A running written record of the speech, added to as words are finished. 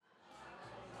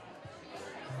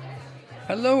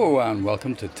Hello and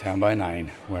welcome to 10 by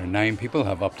 9, where 9 people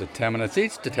have up to 10 minutes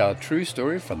each to tell a true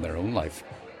story from their own life.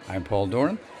 I'm Paul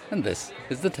Doran, and this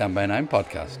is the 10 by 9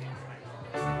 podcast.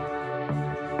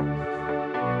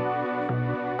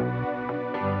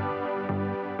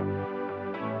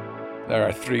 There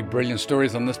are 3 brilliant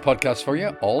stories on this podcast for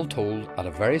you, all told at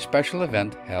a very special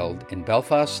event held in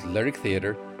Belfast Lyric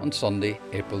Theatre on Sunday,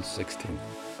 April 16th.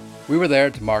 We were there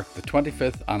to mark the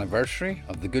 25th anniversary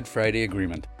of the Good Friday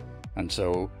Agreement. And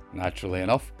so, naturally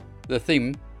enough, the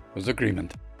theme was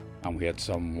agreement, and we had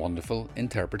some wonderful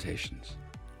interpretations.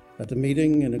 At a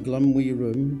meeting in a glum wee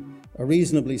room, a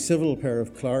reasonably civil pair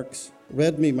of clerks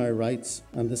read me my rights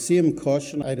and the same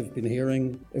caution I'd have been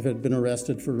hearing if I'd been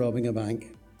arrested for robbing a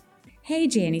bank. "Hey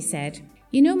Jane," he said,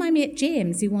 "you know my mate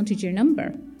James who wanted your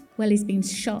number? Well, he's been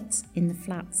shot in the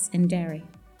flats in Derry.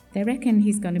 They reckon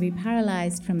he's going to be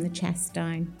paralysed from the chest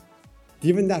down."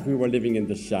 Given that we were living in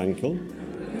the Shankill,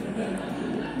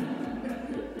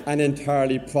 an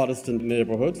entirely Protestant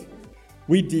neighbourhood,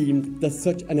 we deemed that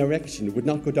such an erection would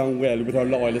not go down well with our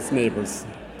loyalist neighbours.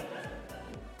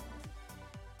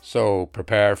 So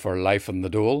prepare for life on the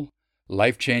dole,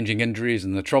 life-changing injuries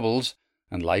and the troubles,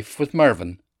 and life with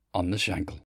Mervyn on the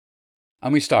Shankill.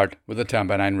 And we start with a 10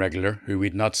 by 9 regular who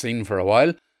we'd not seen for a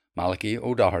while, Malachí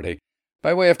O'Doherty.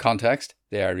 By way of context,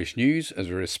 the Irish News is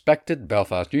a respected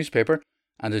Belfast newspaper,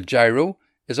 and a gyro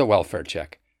is a welfare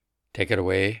check. Take it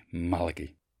away,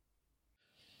 Malachí.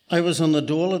 I was on the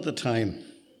dole at the time.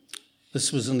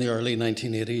 This was in the early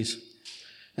 1980s,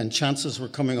 and chances were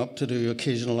coming up to do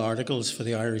occasional articles for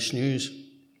the Irish News.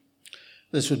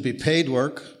 This would be paid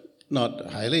work,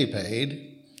 not highly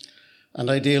paid, and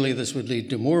ideally this would lead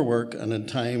to more work and in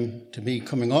time to me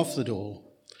coming off the dole.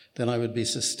 Then I would be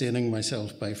sustaining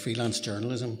myself by freelance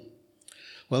journalism.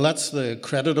 Well, that's the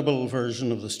creditable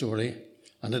version of the story,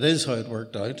 and it is how it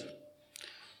worked out.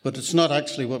 But it's not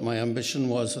actually what my ambition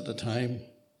was at the time.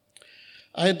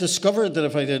 I had discovered that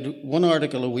if I did one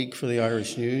article a week for the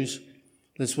Irish News,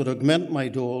 this would augment my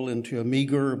dole into a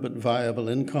meagre but viable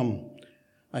income.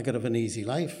 I could have an easy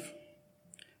life,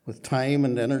 with time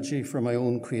and energy for my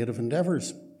own creative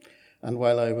endeavours. And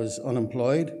while I was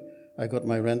unemployed, I got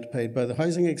my rent paid by the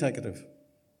housing executive.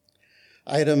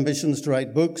 I had ambitions to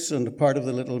write books, and part of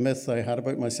the little myth I had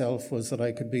about myself was that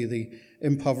I could be the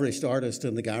impoverished artist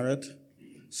in the garret,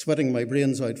 sweating my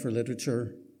brains out for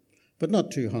literature, but not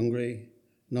too hungry,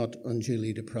 not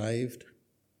unduly deprived.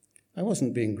 I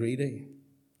wasn't being greedy.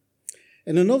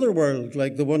 In another world,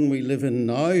 like the one we live in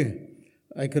now,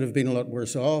 I could have been a lot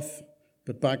worse off,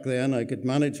 but back then I could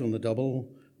manage on the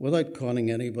double without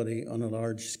conning anybody on a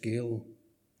large scale.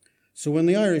 So when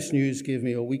the Irish News gave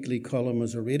me a weekly column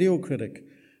as a radio critic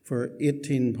for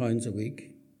 £18 a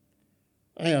week,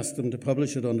 I asked them to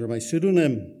publish it under my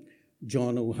pseudonym,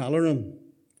 John O'Halloran.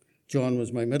 John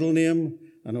was my middle name,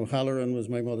 and O'Halloran was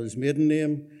my mother's maiden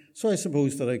name, so I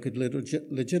supposed that I could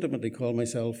legitimately call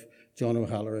myself John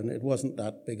O'Halloran. It wasn't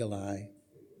that big a lie.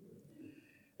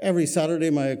 Every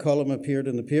Saturday, my column appeared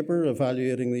in the paper,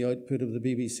 evaluating the output of the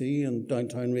BBC and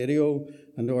Downtown Radio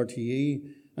and RTE,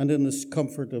 and in the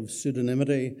comfort of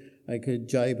pseudonymity, I could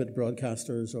jibe at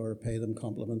broadcasters or pay them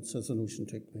compliments as the notion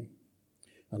took me.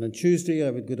 And on Tuesday,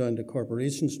 I would go down to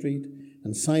Corporation Street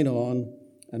and sign on,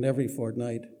 and every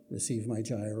fortnight receive my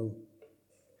gyro.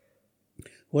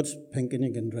 What's pink and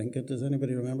you can drink it? Does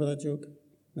anybody remember that joke?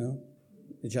 No?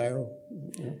 The gyro?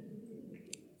 Yeah.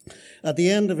 At the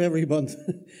end of every month,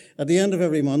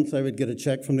 I would get a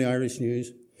check from the Irish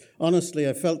News. Honestly,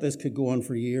 I felt this could go on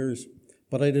for years,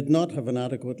 but I did not have an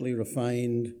adequately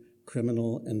refined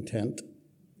criminal intent.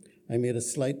 I made a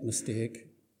slight mistake.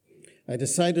 I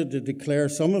decided to declare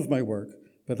some of my work,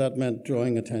 but that meant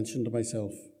drawing attention to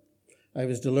myself. I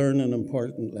was to learn an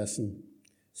important lesson.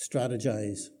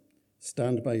 Strategize.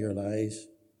 Stand by your lies.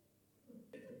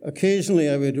 Occasionally,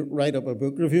 I would write up a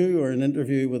book review or an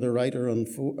interview with a writer on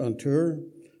tour,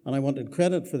 and I wanted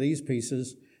credit for these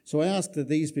pieces, so I asked that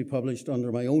these be published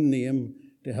under my own name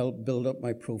to help build up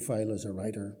my profile as a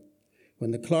writer. When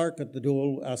the clerk at the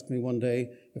dole asked me one day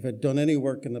if I'd done any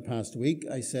work in the past week,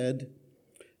 I said,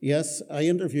 "Yes, I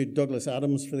interviewed Douglas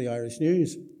Adams for the Irish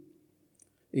News."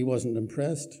 He wasn't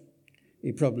impressed.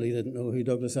 He probably didn't know who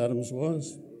Douglas Adams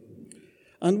was.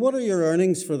 "And what are your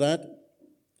earnings for that?"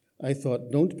 I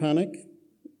thought, don't panic.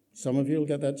 Some of you will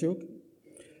get that joke.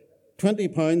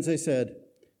 £20, I said,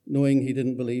 knowing he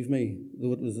didn't believe me,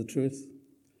 though it was the truth.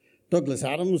 Douglas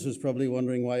Adams was probably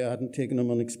wondering why I hadn't taken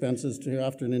him on expenses to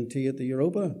afternoon tea at the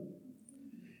Europa.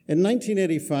 In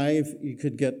 1985, you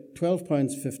could get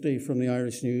 £12.50 from the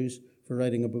Irish News for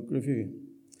writing a book review.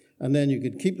 And then you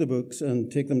could keep the books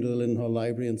and take them to the Linhall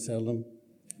Library and sell them.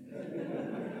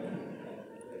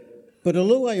 But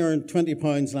although I earned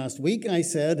 £20 last week, I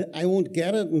said, I won't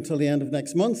get it until the end of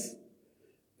next month.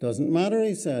 Doesn't matter,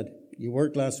 he said. You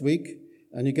worked last week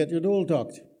and you get your dole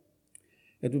docked.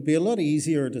 It would be a lot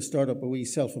easier to start up a wee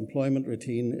self-employment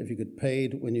routine if you got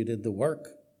paid when you did the work,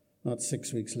 not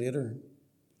 6 weeks later.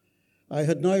 I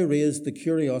had now raised the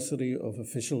curiosity of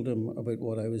officialdom about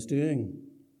what I was doing.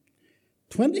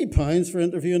 £20 for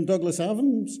interviewing Douglas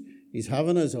Adams? He's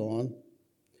having us on.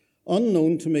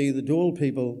 Unknown to me, the dole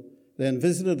people then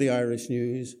visited the Irish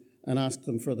News and asked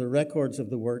them for the records of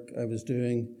the work I was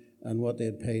doing and what they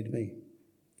had paid me.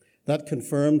 That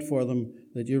confirmed for them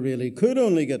that you really could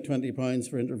only get £20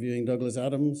 for interviewing Douglas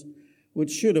Adams,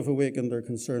 which should have awakened their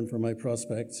concern for my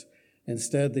prospects.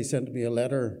 Instead, they sent me a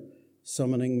letter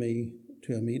summoning me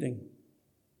to a meeting.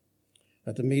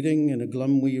 At the meeting, in a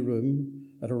glum wee room,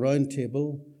 at a round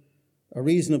table, a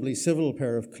reasonably civil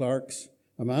pair of clerks,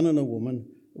 a man and a woman,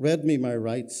 read me my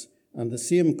rights and the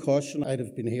same caution I'd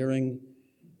have been hearing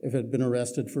if I'd been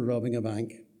arrested for robbing a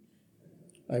bank.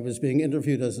 I was being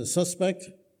interviewed as a suspect,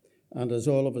 and as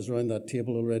all of us around that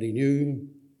table already knew,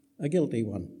 a guilty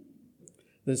one.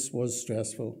 This was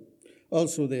stressful.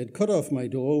 Also, they had cut off my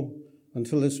dole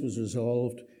until this was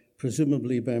resolved,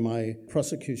 presumably by my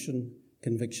prosecution,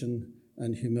 conviction,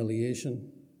 and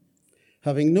humiliation.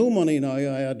 Having no money now, I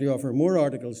had to offer more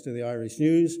articles to the Irish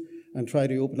News and try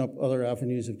to open up other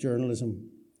avenues of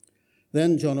journalism.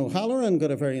 Then John O'Halloran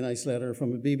got a very nice letter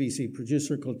from a BBC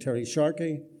producer called Terry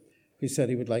Sharkey, who said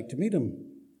he would like to meet him.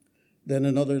 Then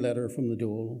another letter from the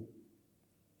dole.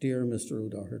 Dear Mr.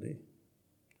 O'Doherty.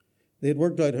 They had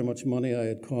worked out how much money I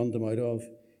had conned them out of,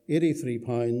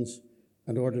 £83,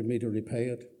 and ordered me to repay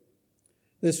it.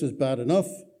 This was bad enough,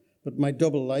 but my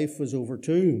double life was over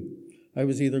too. I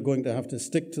was either going to have to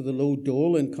stick to the low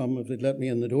dole income if they'd let me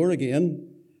in the door again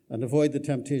and avoid the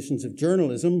temptations of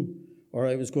journalism, or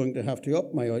I was going to have to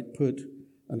up my output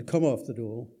and come off the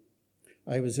dole.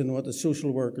 I was in what the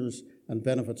social workers and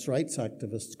benefits rights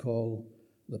activists call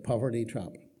the poverty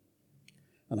trap.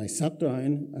 And I sat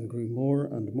down and grew more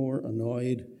and more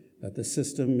annoyed at the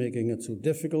system making it so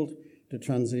difficult to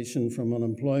transition from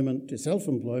unemployment to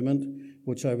self-employment,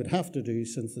 which I would have to do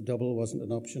since the double wasn't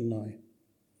an option now.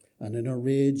 And in a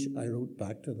rage, I wrote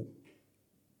back to them.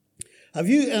 Have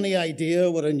you any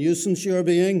idea what a nuisance you're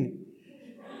being?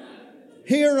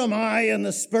 Here am I in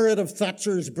the spirit of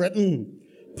Thatcher's Britain,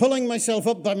 pulling myself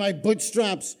up by my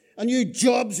bootstraps, and you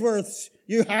Jobsworths,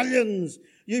 you Hallions,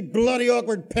 you bloody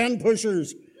awkward pen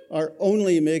pushers are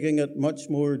only making it much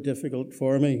more difficult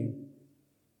for me.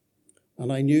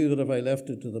 And I knew that if I left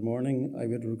it to the morning, I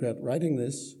would regret writing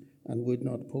this and would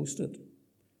not post it.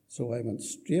 So I went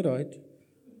straight out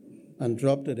and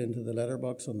dropped it into the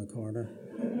letterbox on the corner.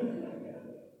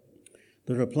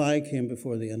 The reply came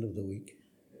before the end of the week.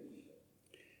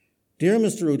 Dear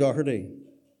Mr. O'Doherty,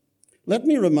 let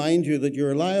me remind you that you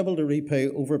are liable to repay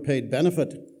overpaid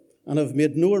benefit and have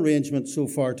made no arrangement so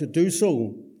far to do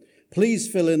so. Please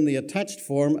fill in the attached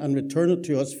form and return it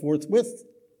to us forthwith.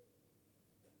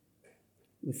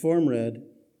 The form read,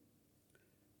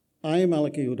 I,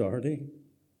 Malachí O'Doherty,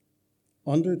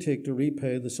 undertake to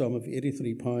repay the sum of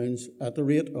 £83 at the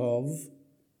rate of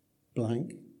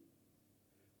blank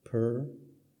per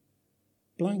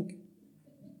blank.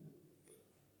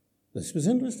 This was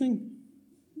interesting.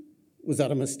 Was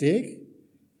that a mistake?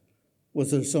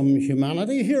 Was there some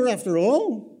humanity here after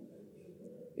all?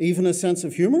 Even a sense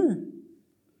of humour?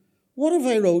 What if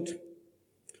I wrote,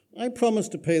 I promise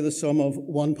to pay the sum of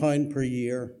 £1 per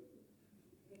year?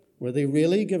 Were they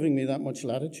really giving me that much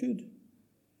latitude?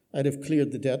 I'd have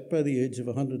cleared the debt by the age of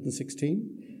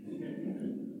 116.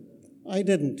 I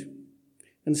didn't.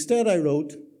 Instead, I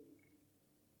wrote,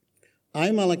 I,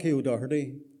 Malachí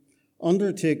O'Doherty,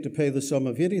 undertake to pay the sum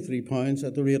of £83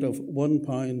 at the rate of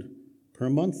 £1 per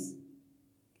month.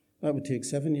 That would take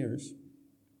 7 years.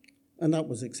 And that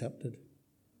was accepted.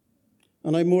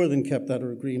 And I more than kept that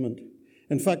agreement.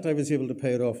 In fact, I was able to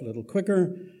pay it off a little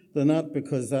quicker than that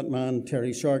because that man,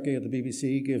 Terry Sharkey at the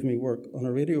BBC, gave me work on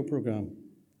a radio programme.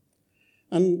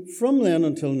 And from then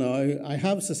until now, I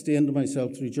have sustained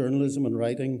myself through journalism and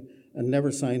writing and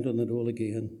never signed on the dole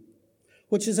again,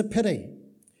 which is a pity,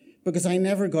 because I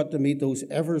never got to meet those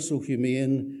ever so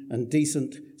humane and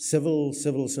decent civil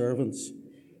servants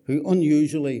who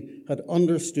unusually had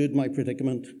understood my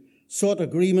predicament, sought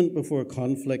agreement before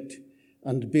conflict,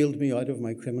 and bailed me out of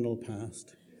my criminal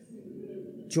past.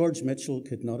 George Mitchell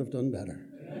could not have done better.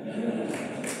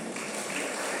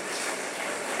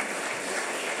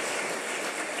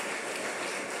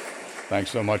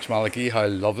 Thanks so much, Malachí. How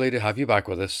lovely to have you back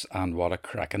with us, and what a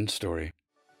cracking story.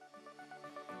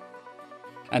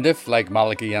 And if, like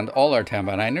Malachí and all our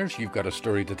 10x9ers, you've got a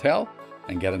story to tell,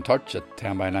 then get in touch at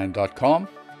 10by9.com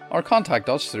or contact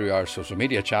us through our social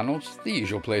media channels, the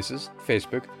usual places,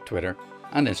 Facebook, Twitter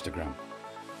and Instagram.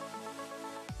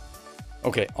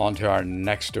 Okay, on to our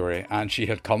next story, and she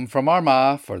had come from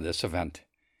Armagh for this event.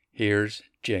 Here's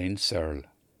Jane Searle.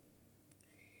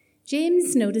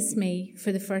 James noticed me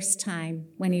for the first time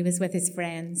when he was with his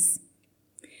friends.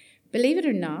 Believe it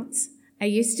or not, I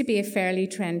used to be a fairly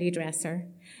trendy dresser,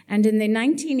 and in the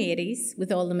 1980s,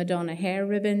 with all the Madonna hair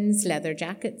ribbons, leather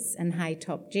jackets and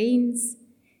high-top jeans,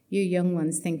 you young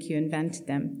ones think you invented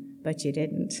them, but you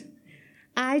didn't.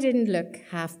 I didn't look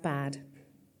half bad.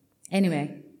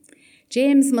 Anyway,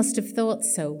 James must have thought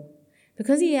so,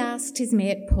 because he asked his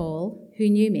mate Paul, who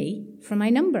knew me, for my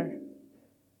number.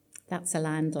 That's a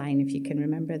landline, if you can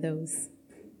remember those.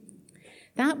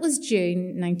 That was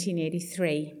June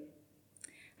 1983.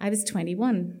 I was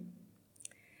 21.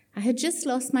 I had just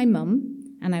lost my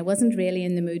mum, and I wasn't really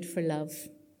in the mood for love.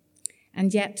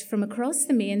 And yet, from across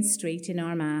the main street in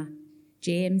Armagh,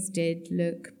 James did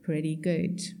look pretty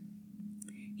good.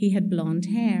 He had blonde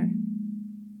hair,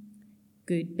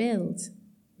 good build,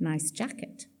 nice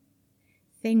jacket.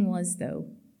 Thing was, though,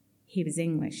 he was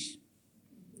English.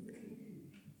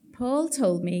 Paul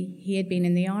told me he had been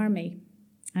in the army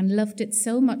and loved it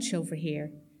so much over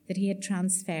here that he had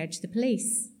transferred to the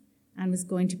police and was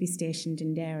going to be stationed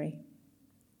in Derry.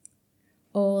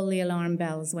 All the alarm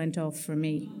bells went off for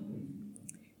me.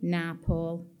 Nah,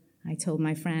 Paul, I told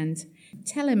my friend.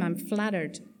 Tell him I'm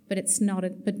flattered,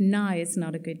 but now is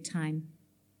not a good time.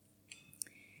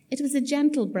 It was a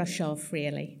gentle brush off,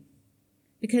 really,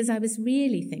 because I was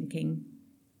really thinking,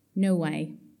 no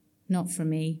way, not for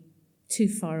me, too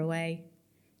far away,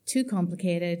 too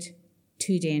complicated,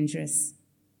 too dangerous.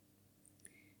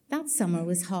 That summer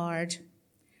was hard.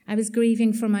 I was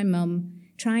grieving for my mum,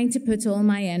 trying to put all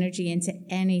my energy into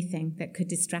anything that could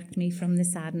distract me from the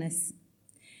sadness.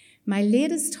 My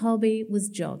latest hobby was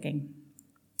jogging.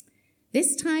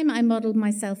 This time I modelled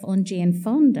myself on Jane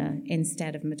Fonda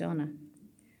instead of Madonna.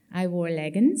 I wore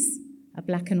leggings, a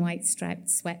black and white striped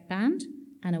sweatband,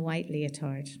 and a white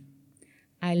leotard.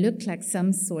 I looked like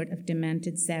some sort of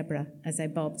demented zebra as I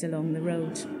bobbed along the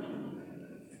road.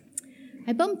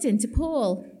 I bumped into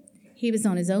Paul. He was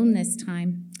on his own this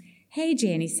time. "Hey,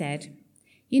 Jane," he said.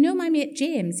 "You know my mate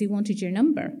James who wanted your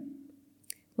number?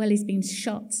 Well, he's been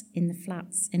shot in the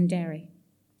flats in Derry.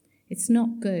 It's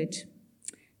not good.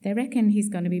 They reckon he's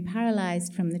going to be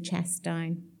paralysed from the chest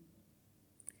down."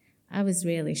 I was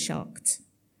really shocked.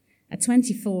 At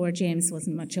 24, James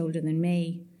wasn't much older than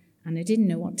me, and I didn't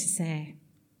know what to say.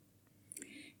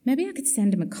 "Maybe I could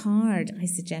send him a card," I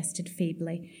suggested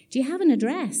feebly. "Do you have an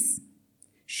address?"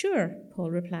 "Sure,"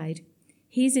 Paul replied.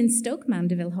 "He's in Stoke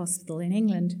Mandeville Hospital in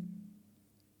England."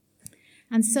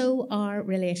 And so our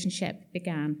relationship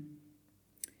began.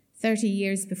 30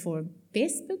 years before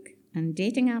Facebook and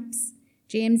dating apps,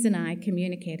 James and I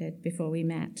communicated before we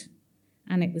met,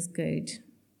 and it was good.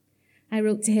 I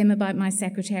wrote to him about my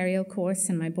secretarial course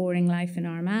and my boring life in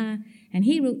Armagh, and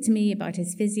he wrote to me about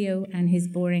his physio and his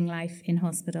boring life in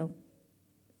hospital.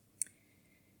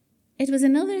 It was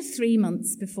another 3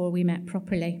 months before we met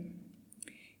properly.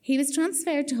 He was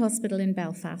transferred to hospital in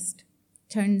Belfast.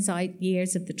 Turns out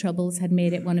years of the troubles had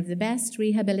made it one of the best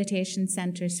rehabilitation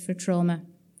centres for trauma.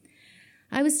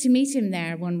 I was to meet him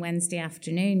there one Wednesday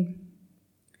afternoon.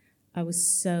 I was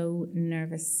so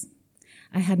nervous.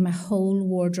 I had my whole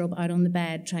wardrobe out on the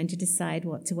bed trying to decide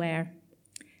what to wear.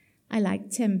 I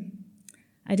liked him.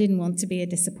 I didn't want to be a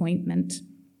disappointment.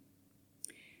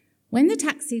 When the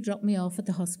taxi dropped me off at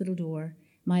the hospital door,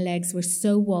 my legs were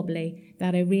so wobbly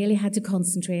that I really had to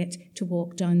concentrate to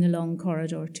walk down the long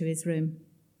corridor to his room.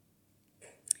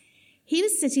 He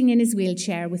was sitting in his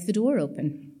wheelchair with the door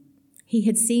open. He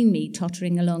had seen me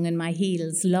tottering along in my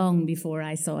heels long before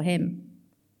I saw him.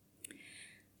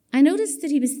 I noticed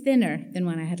that he was thinner than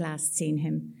when I had last seen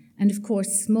him, and of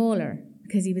course smaller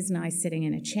because he was now sitting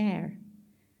in a chair.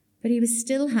 But he was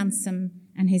still handsome,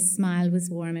 and his smile was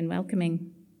warm and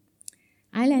welcoming.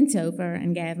 I leant over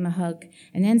and gave him a hug,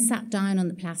 and then sat down on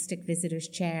the plastic visitor's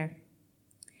chair.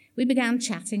 We began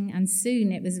chatting, and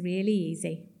soon it was really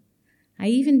easy. I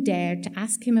even dared to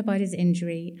ask him about his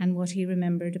injury and what he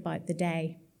remembered about the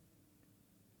day.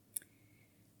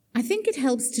 "I think it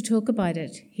helps to talk about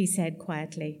it," he said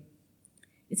quietly.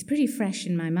 "It's pretty fresh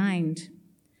in my mind.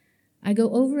 I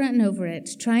go over and over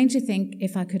it, trying to think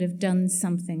if I could have done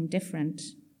something different.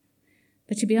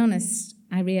 But to be honest,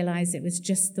 I realised it was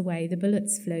just the way the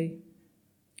bullets flew.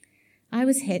 I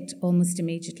was hit almost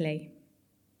immediately.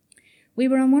 We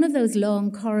were on one of those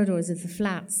long corridors of the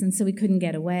flats, and so we couldn't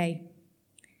get away.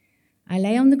 I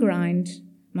lay on the ground,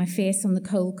 my face on the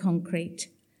cold concrete,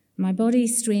 my body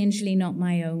strangely not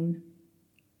my own.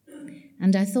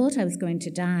 And I thought I was going to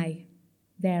die,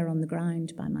 there on the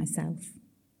ground by myself.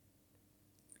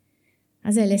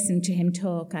 As I listened to him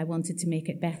talk, I wanted to make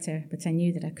it better, but I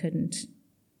knew that I couldn't.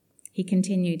 He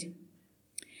continued.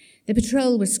 The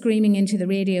patrol were screaming into the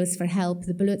radios for help,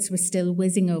 the bullets were still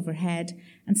whizzing overhead,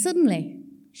 and suddenly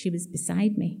she was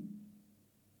beside me.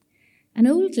 An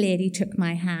old lady took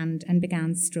my hand and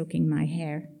began stroking my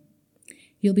hair.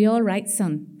 "You'll be all right,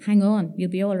 son. Hang on, you'll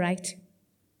be all right."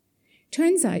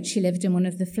 Turns out she lived in one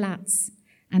of the flats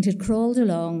and had crawled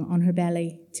along on her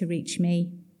belly to reach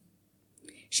me.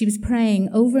 She was praying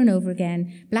over and over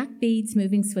again, black beads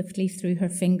moving swiftly through her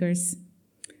fingers.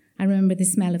 I remember the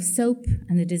smell of soap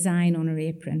and the design on her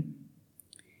apron.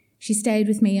 She stayed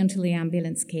with me until the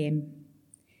ambulance came.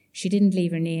 She didn't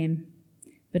leave her name,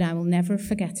 but I will never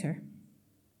forget her.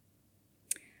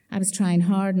 I was trying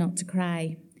hard not to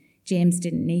cry. James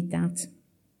didn't need that.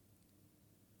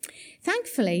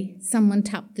 Thankfully, someone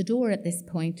tapped the door at this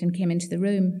point and came into the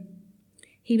room.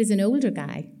 He was an older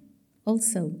guy,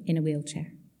 also in a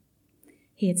wheelchair.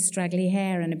 He had straggly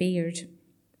hair and a beard.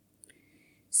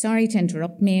 "Sorry to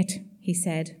interrupt, mate," he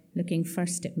said, looking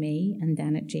first at me and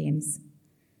then at James.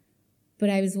 "But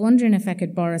I was wondering if I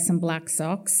could borrow some black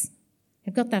socks.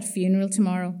 I've got that funeral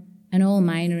tomorrow, and all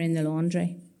mine are in the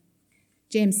laundry."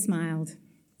 James smiled.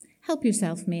 "Help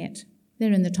yourself, mate.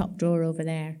 They're in the top drawer over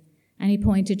there." And he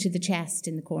pointed to the chest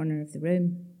in the corner of the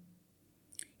room.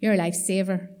 "You're a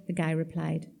lifesaver," the guy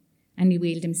replied, and he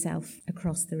wheeled himself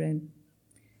across the room.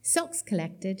 Socks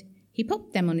collected, he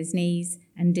popped them on his knees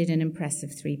and did an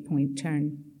impressive 3-point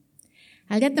turn.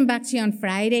 "I'll get them back to you on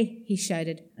Friday," he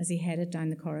shouted as he headed down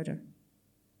the corridor.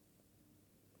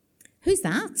 "Who's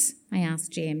that?" I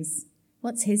asked James.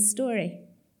 "What's his story?"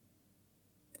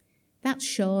 "That's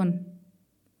Sean.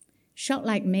 Shot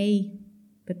like me,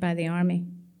 but by the army.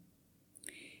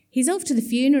 He's off to the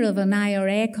funeral of an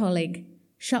IRA colleague,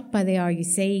 shot by the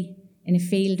RUC in a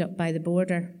field up by the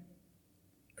border.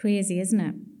 Crazy, isn't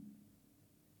it?"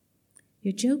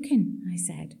 "You're joking," I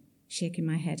said, shaking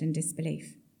my head in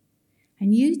disbelief.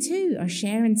 "And you two are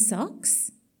sharing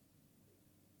socks?"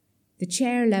 "The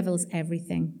chair levels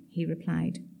everything," he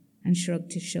replied, and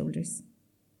shrugged his shoulders.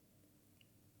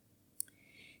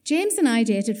 James and I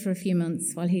dated for a few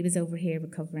months while he was over here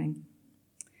recovering.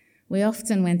 We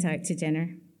often went out to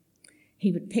dinner.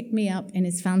 He would pick me up in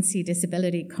his fancy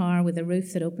disability car with a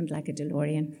roof that opened like a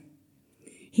DeLorean.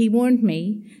 He warned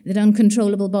me that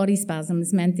uncontrollable body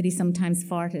spasms meant that he sometimes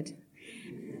farted,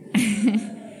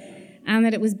 and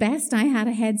that it was best I had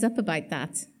a heads up about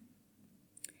that.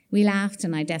 We laughed,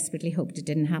 and I desperately hoped it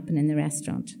didn't happen in the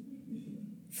restaurant.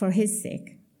 For his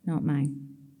sake, not mine.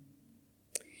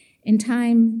 In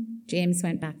time, James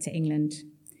went back to England.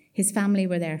 His family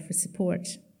were there for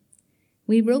support.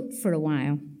 We wrote for a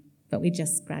while, but we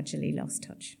just gradually lost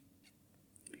touch.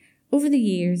 Over the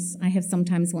years, I have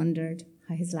sometimes wondered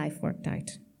how his life worked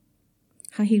out,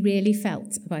 how he really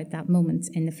felt about that moment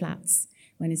in the flats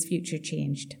when his future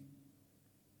changed.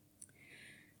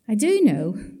 I do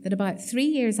know that about 3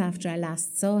 years after I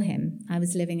last saw him, I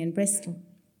was living in Bristol.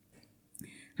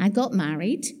 I got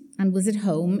married and was at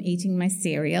home eating my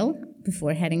cereal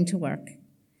before heading to work.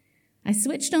 I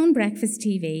switched on breakfast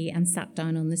TV and sat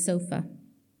down on the sofa.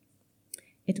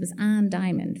 It was Anne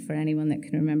Diamond, for anyone that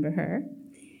can remember her,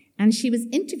 and she was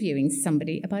interviewing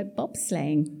somebody about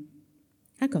bobsleighing.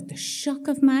 I got the shock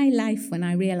of my life when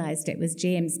I realised it was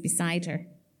James beside her.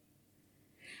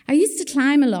 "I used to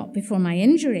climb a lot before my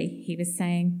injury," he was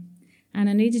saying, "and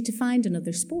I needed to find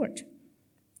another sport.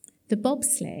 The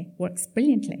bobsleigh works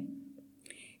brilliantly.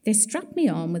 They strap me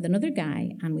on with another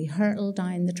guy and we hurtle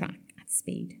down the track at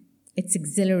speed. It's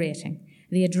exhilarating.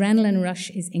 The adrenaline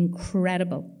rush is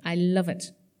incredible. I love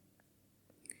it."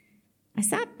 I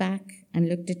sat back and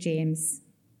looked at James.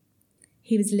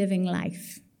 He was living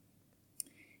life.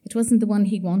 It wasn't the one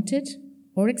he wanted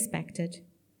or expected,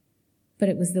 but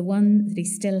it was the one that he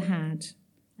still had,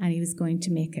 and he was going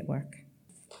to make it work.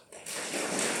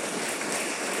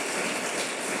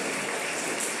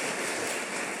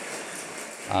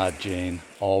 Jane,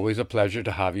 always a pleasure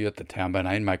to have you at the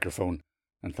 10x9 microphone,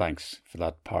 and thanks for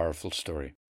that powerful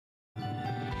story.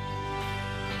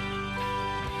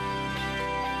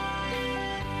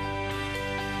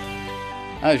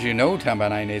 As you know,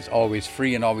 10x9 is always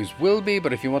free and always will be,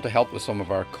 but if you want to help with some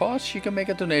of our costs, you can make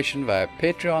a donation via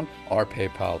Patreon or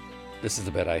PayPal. This is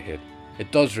the bit I hate.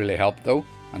 It does really help though,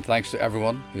 and thanks to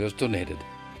everyone who has donated.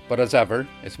 But as ever,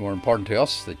 it's more important to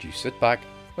us that you sit back,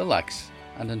 relax,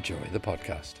 and enjoy the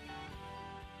podcast.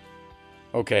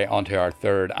 Okay, on to our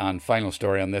third and final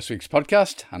story on this week's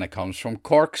podcast, and it comes from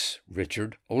Cork's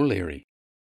Richard O'Leary.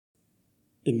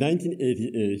 In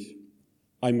 1988,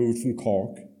 I moved from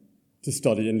Cork to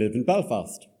study and live in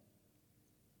Belfast.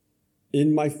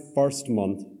 In my first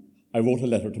month, I wrote a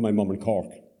letter to my mum in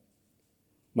Cork.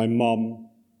 My mum,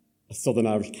 a Southern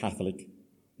Irish Catholic,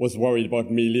 was worried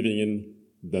about me living in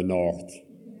the North.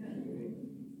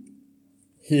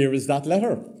 Here is that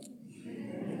letter.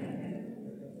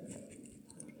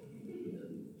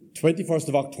 21st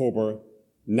of October,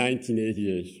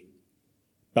 1988.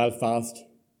 Belfast,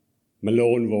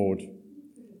 Malone Road,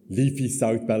 leafy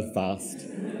South Belfast.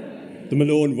 The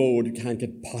Malone Road, you can't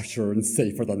get posher and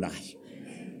safer than that.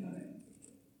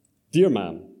 Dear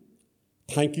man,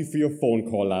 thank you for your phone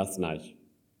call last night.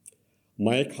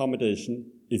 My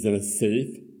accommodation is in a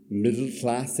safe,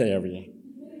 middle-class area.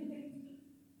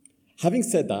 Having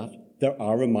said that, there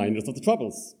are reminders of the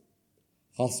troubles.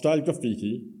 Hostile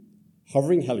graffiti,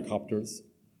 hovering helicopters,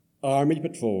 army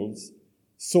patrols,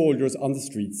 soldiers on the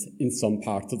streets in some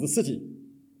parts of the city.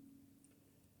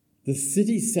 The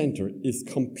city centre is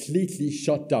completely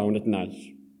shut down at night,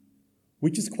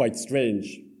 which is quite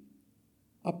strange.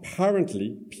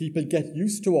 Apparently, people get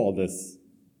used to all this.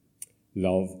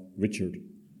 Love, Richard.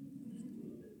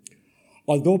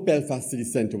 Although Belfast city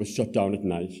centre was shut down at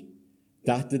night,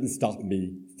 that didn't stop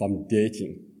me from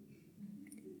dating.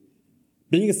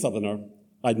 Being a Southerner,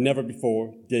 I'd never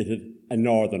before dated a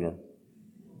Northerner.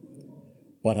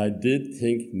 But I did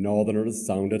think Northerners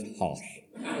sounded hot.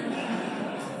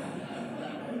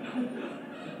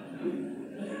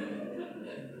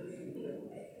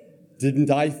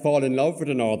 Didn't I fall in love with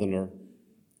a Northerner?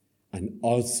 An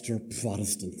Ulster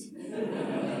Protestant.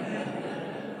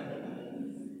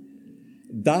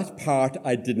 That part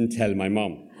I didn't tell my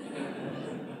mum.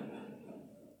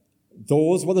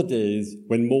 Those were the days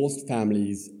when most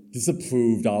families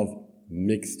disapproved of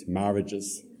mixed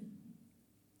marriages.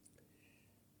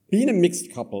 Being a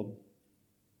mixed couple,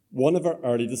 one of our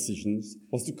early decisions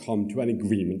was to come to an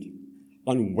agreement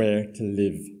on where to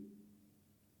live.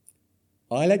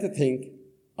 I like to think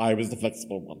I was the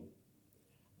flexible one.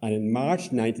 And in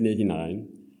March 1989,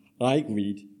 I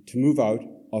agreed to move out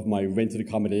of my rented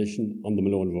accommodation on the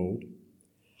Malone Road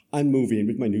and move in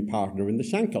with my new partner in the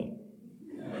Shankill.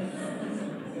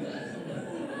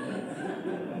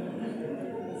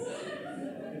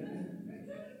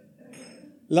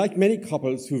 Like many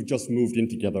couples who've just moved in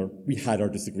together, we had our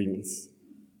disagreements.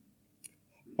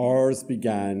 Ours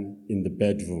began in the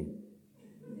bedroom.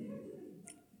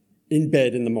 In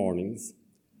bed in the mornings,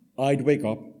 I'd wake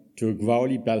up to a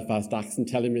growly Belfast accent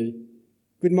telling me,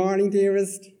 "Good morning,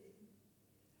 dearest."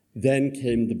 Then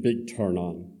came the big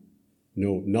turn-on.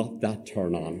 No, not that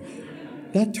turn-on.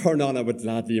 That turn-on I would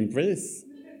gladly embrace.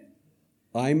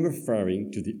 I'm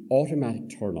referring to the automatic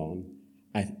turn-on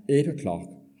at 8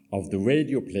 o'clock of the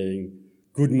radio playing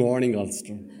Good Morning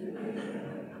Ulster.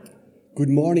 Good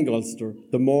Morning Ulster,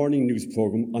 the morning news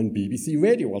programme on BBC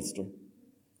Radio Ulster.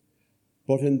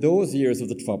 But in those years of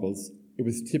the Troubles, it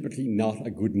was typically not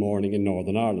a good morning in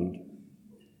Northern Ireland.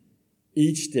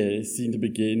 Each day seemed to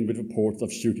begin with reports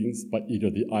of shootings by either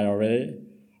the IRA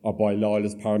or by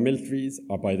loyalist paramilitaries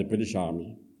or by the British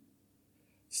Army.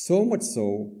 So much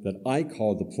so that I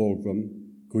called the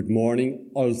programme Good Morning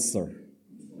Ulster.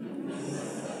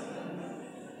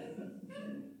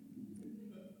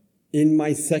 In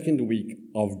my second week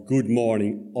of Good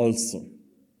Morning Ulster,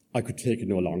 I could take it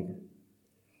no longer.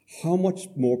 How much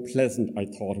more pleasant I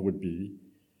thought it would be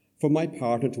for my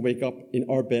partner to wake up in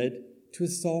our bed to a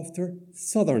softer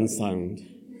southern sound.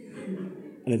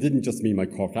 And it didn't just mean my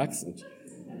Cork accent.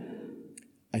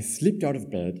 I slipped out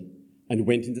of bed and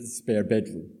went into the spare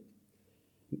bedroom.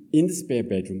 In the spare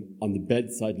bedroom, on the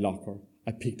bedside locker,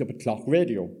 I picked up a clock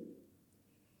radio.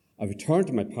 I returned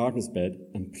to my partner's bed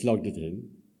and plugged it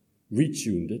in,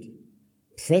 retuned it,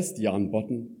 pressed the on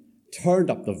button, turned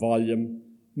up the volume.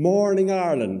 Morning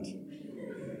Ireland.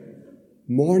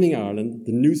 Morning Ireland,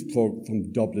 the news programme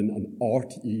from Dublin on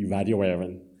RTE Radio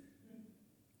Éireann.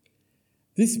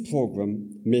 This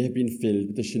programme may have been filled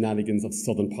with the shenanigans of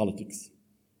Southern politics,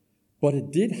 but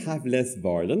it did have less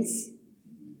violence.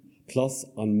 Plus,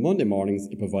 on Monday mornings,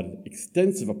 it provided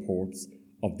extensive reports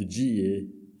of the GA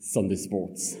Sunday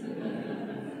sports.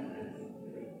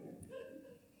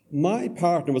 My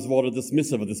partner was rather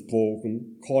dismissive of this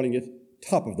programme, calling it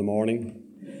top of the morning.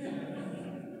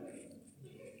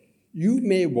 You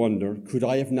may wonder, could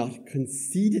I have not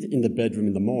conceded in the bedroom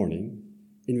in the morning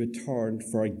in return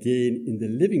for a gain in the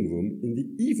living room in the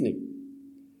evening?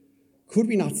 Could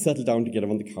we not settle down together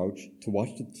on the couch to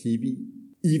watch the TV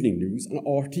evening news on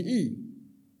RTE?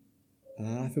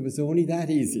 If it was only that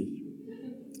easy.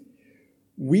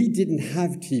 We didn't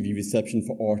have TV reception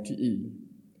for RTE,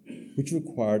 which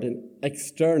required an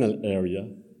external area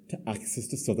to access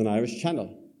the Southern Irish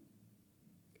Channel.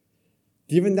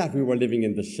 Given that we were living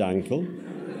in the Shankill,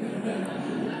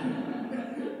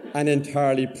 an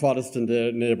entirely Protestant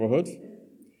neighbourhood,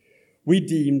 we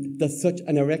deemed that such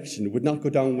an erection would not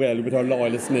go down well with our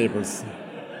loyalist neighbours.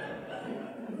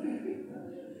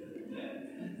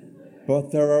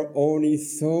 But there are only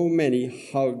so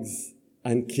many hugs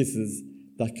and kisses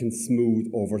that can smooth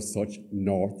over such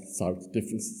north-south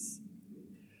differences.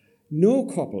 No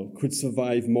couple could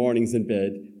survive mornings in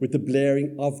bed with the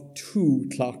blaring of 2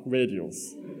 clock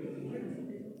radios.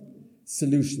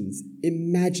 Solutions,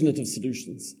 imaginative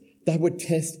solutions, that would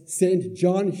test St.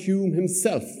 John Hume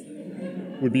himself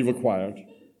would be required.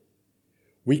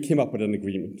 We came up with an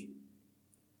agreement,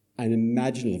 an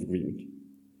imaginative agreement.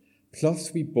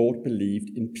 Plus, we both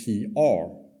believed in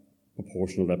PR,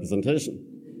 proportional representation.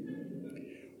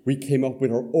 We came up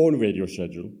with our own radio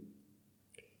schedule.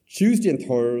 Tuesday and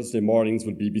Thursday mornings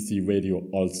would BBC Radio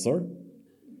Ulster.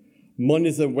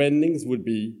 Mondays and Wednesdays would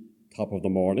be Top of the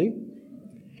Morning.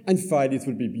 And Fridays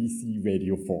would be BBC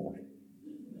Radio 4.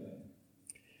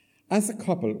 As a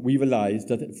couple, we realised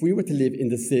that if we were to live in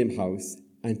the same house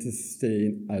and to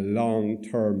sustain a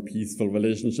long-term peaceful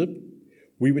relationship,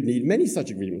 we would need many such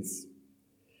agreements,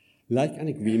 like an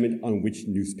agreement on which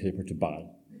newspaper to buy.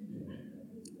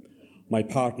 My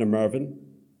partner, Mervyn,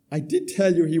 I did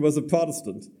tell you he was a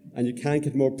Protestant, and you can't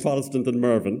get more Protestant than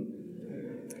Mervyn.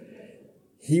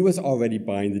 He was already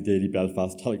buying the Daily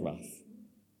Belfast Telegraph.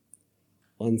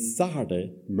 On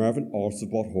Saturday, Mervyn also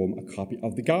brought home a copy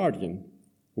of The Guardian,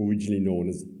 originally known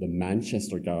as the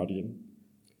Manchester Guardian.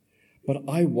 But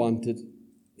I wanted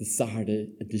the Saturday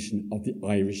edition of the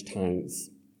Irish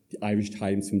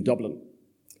Times from Dublin.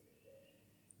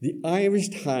 The Irish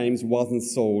Times wasn't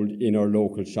sold in our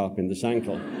local shop in the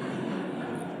Shankill.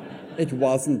 It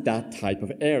wasn't that type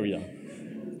of area.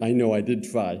 I know, I did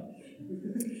try.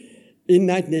 In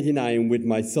 1989, with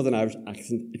my Southern Irish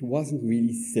accent, it wasn't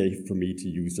really safe for me to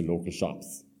use the local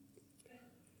shops.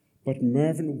 But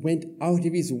Mervyn went out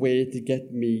of his way to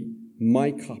get me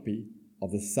my copy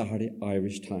of the Saturday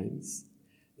Irish Times,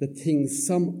 the thing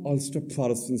some Ulster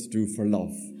Protestants do for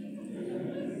love.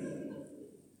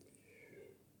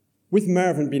 With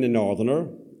Mervyn being a northerner,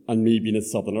 and me being a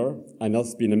southerner, and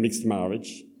us being a mixed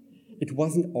marriage, it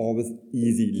wasn't always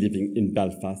easy living in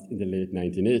Belfast in the late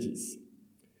 1980s.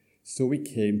 So we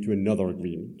came to another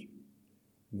agreement.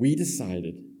 We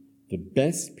decided the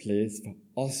best place for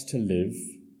us to live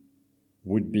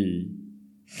would be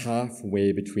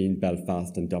halfway between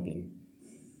Belfast and Dublin.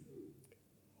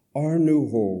 Our new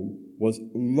home was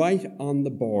right on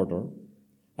the border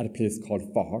at a place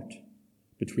called Fort,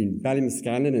 between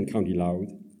Ballymascannon in County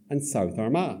Louth and South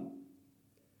Armagh.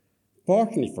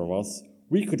 Fortunately for us,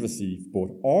 we could receive both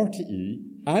RTE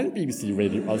and BBC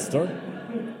Radio Ulster,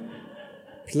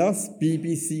 plus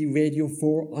BBC Radio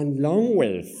 4 on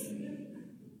longwave.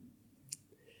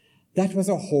 That was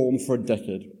a home for a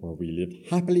decade where we lived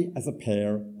happily as a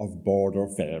pair of border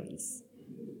fairies.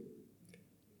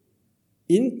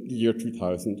 In the year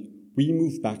 2000, we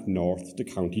moved back north to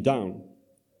County Down.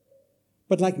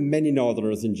 But like many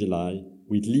northerners in July,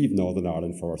 we'd leave Northern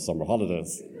Ireland for our summer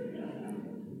holidays.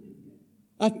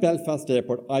 At Belfast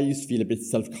Airport, I used to feel a bit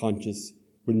self-conscious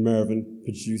when Mervyn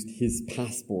produced his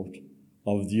passport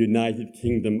of the United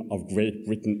Kingdom of Great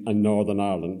Britain and Northern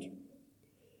Ireland.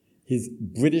 His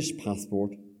British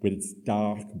passport with its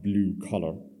dark blue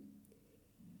colour.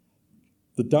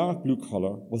 The dark blue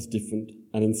colour was different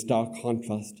and in stark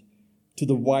contrast to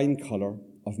the wine colour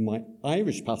of my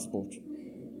Irish passport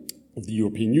of the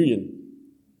European Union.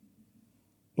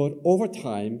 But over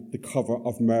time, the cover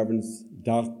of Mervyn's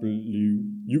dark blue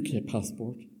UK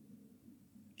passport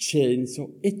changed,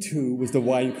 so it too was the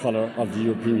wine colour of the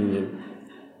European Union.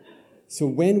 So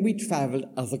when we travelled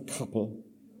as a couple,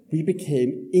 we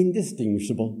became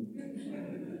indistinguishable.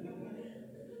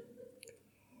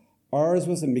 Ours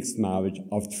was a mixed marriage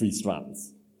of 3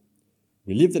 strands.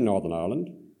 We lived in Northern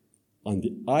Ireland, on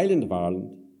the island of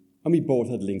Ireland, and we both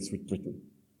had links with Britain.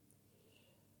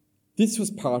 This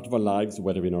was part of our lives,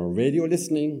 whether in our radio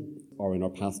listening or in our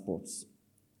passports.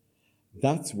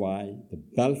 That's why the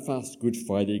Belfast Good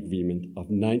Friday Agreement of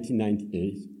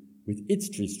 1998, with its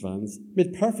 3 strands,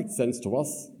 made perfect sense to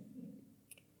us.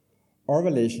 Our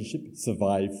relationship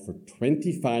survived for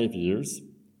 25 years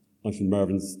until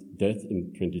Mervyn's death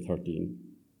in 2013,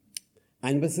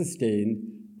 and was sustained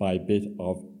by a bit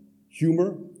of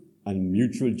humour and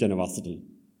mutual generosity.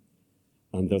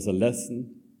 And there's a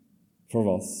lesson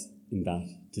for us in that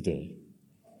today.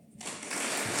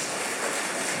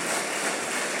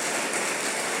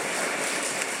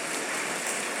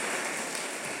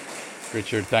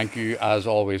 Richard, thank you as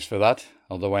always for that.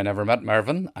 Although I never met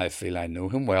Mervyn, I feel I know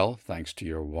him well thanks to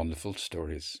your wonderful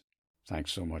stories.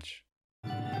 Thanks so much.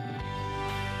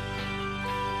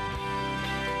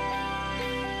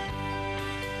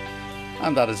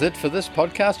 And that is it for this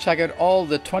podcast. Check out all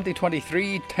the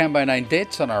 2023 10x9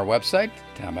 dates on our website,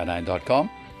 10by9.com,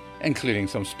 including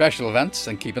some special events,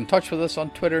 and keep in touch with us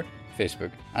on Twitter,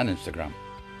 Facebook and Instagram.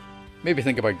 Maybe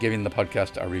think about giving the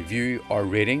podcast a review or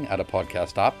rating at a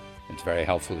podcast app. It's very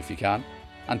helpful if you can.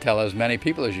 And tell as many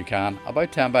people as you can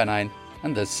about 10x9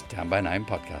 and this 10x9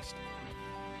 podcast.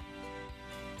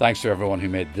 Thanks to everyone who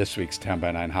made this week's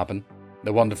 10x9 happen.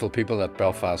 The wonderful people at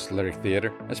Belfast Lyric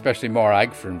Theatre, especially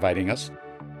Pádraig for inviting us,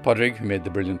 Pádraig who made the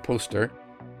brilliant poster,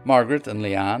 Margaret and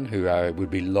Leanne who I would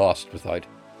be lost without,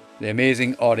 the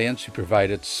amazing audience who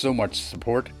provided so much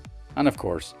support, and of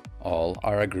course all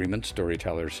our agreement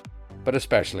storytellers, but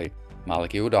especially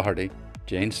Malachí O'Doherty,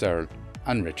 Jane Searle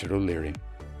and Richard O'Leary.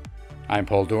 I'm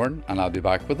Paul Doran and I'll be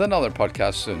back with another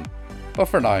podcast soon. But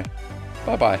for now,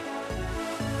 bye bye.